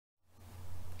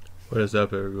What is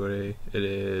up, everybody? It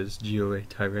is GOA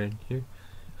Tyran here.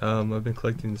 I've been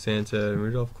collecting the Santa and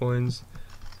Rudolph coins.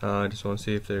 I just want to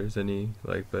see if there's any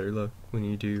better luck when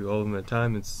you do all of them at a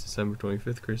time. It's December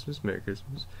 25th, Christmas. Merry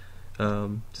Christmas.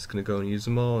 Just gonna go and use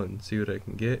them all and see what I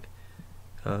can get.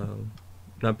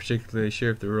 Not particularly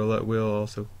sure if the roulette wheel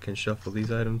also can shuffle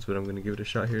these items, but I'm gonna give it a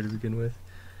shot here to begin with.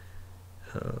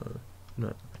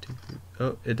 Not particularly.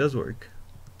 Oh, it does work.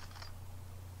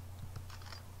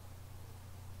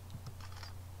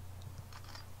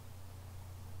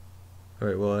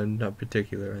 Alright, well, I'm not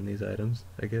particular on these items,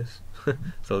 I guess,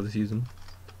 so I'll just use them.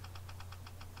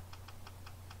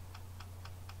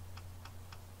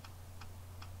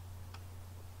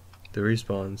 The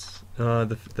respawns,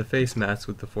 the face mask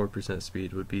with the 4%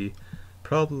 speed would be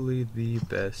probably the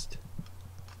best.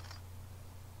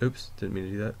 Oops, didn't mean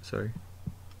to do that, sorry.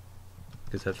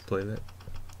 Just have to play that.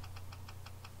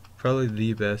 Probably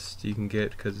the best you can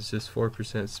get because it's just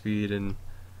 4% speed and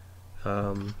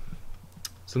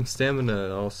some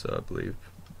stamina also, I believe.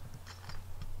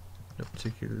 Not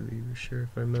particularly sure if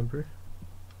I remember.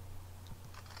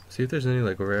 See if there's any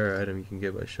rare item you can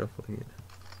get by shuffling it.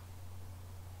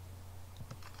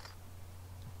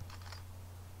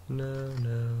 No,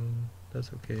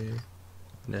 that's okay.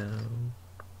 No.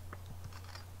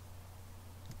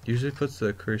 Usually puts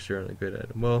the cursor on a good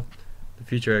item. Well, the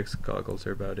Future X goggles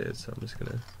are about it, so I'm just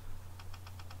gonna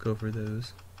go for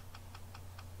those.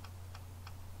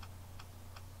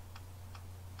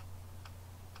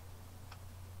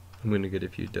 I'm gonna get a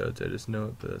few duds, I just know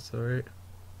it, but that's alright.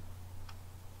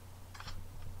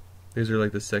 These are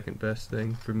the second best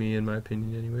thing for me, in my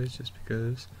opinion anyways, just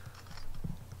because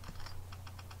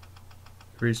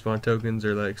respawn tokens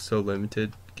are so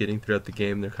limited getting throughout the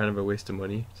game. They're kind of a waste of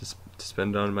money to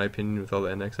spend on, in my opinion, with all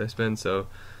the NX I spend, so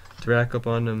to rack up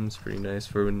on them is pretty nice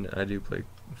for when I do play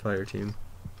Fire Team,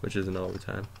 which isn't all the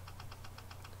time.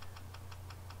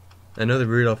 I know the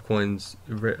Rudolph coins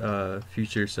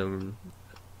feature some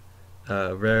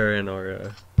rare and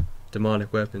or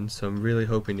demonic weapons, so I'm really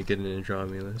hoping to get an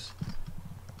Andromulus.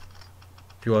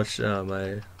 If you watch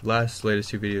my latest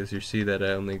two videos, you see that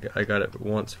I got it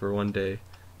once for one day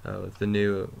with the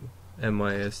new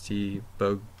MYST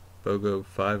BOGO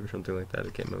 5 or something like that. I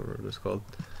can't remember what it was called.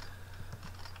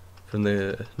 From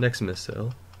the Neximus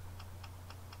sale.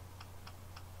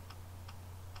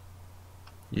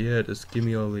 Yeah, just give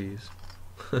me all these.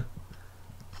 It's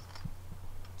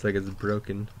like it's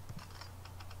broken.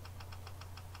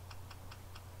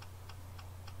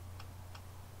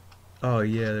 Oh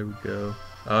yeah, there we go.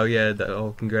 Oh yeah,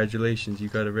 oh congratulations, you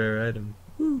got a rare item.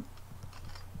 Woo!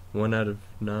 1 out of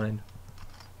 9. And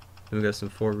we got some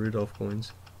 4 Rudolph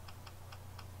coins.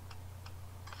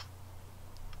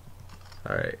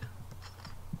 Alright.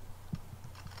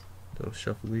 Don't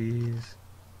shuffle these.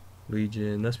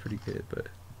 Legion, that's pretty good, but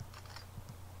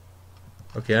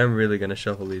okay, I'm really gonna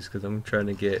shuffle these because I'm trying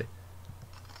to get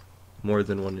more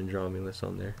than one Andromulus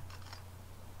on there.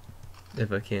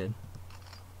 If I can.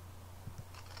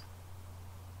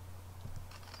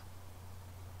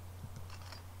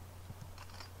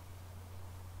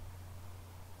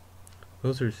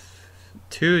 Those are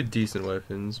 2 decent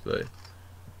weapons, but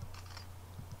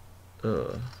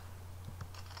that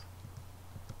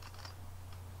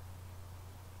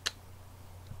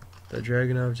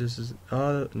Dragonov just is.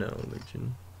 Oh no,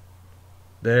 Legion.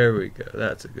 There we go.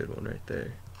 That's a good one right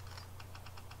there.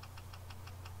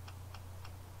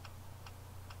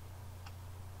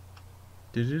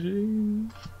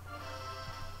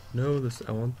 No,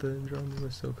 I want the Andromeda,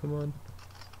 so come on.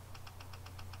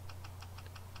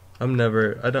 I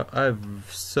have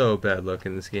so bad luck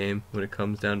in this game when it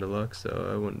comes down to luck, so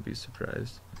I wouldn't be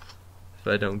surprised if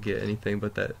I don't get anything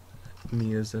but that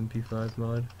Mia's MP5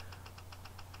 mod.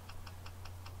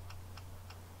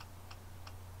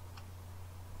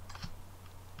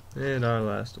 And our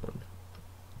last one.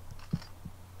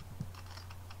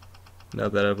 Now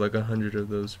that I have 100 of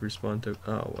those respawn tokens.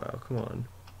 Oh wow, come on.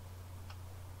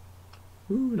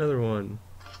 Ooh, another one.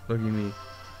 Look at me.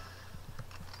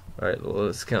 Alright, well,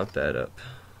 let's count that up.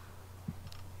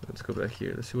 Let's go back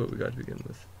here. Let's see what we got to begin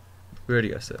with. We already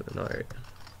got 7. Alright.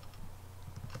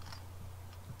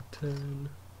 10,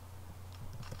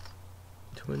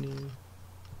 20,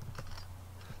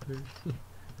 30,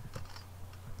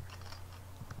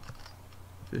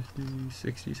 50,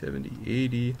 60, 70,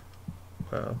 80.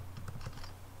 Wow.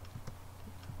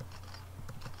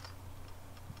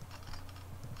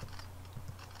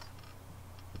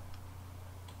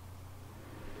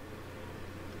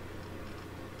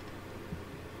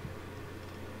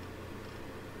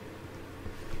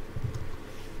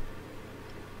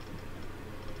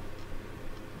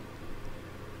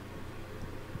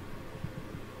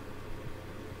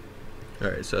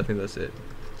 Alright, so I think that's it.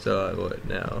 So what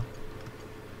now?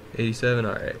 87?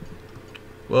 Alright.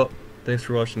 Well, thanks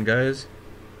for watching, guys.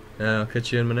 And I'll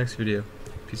catch you in my next video.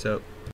 Peace out.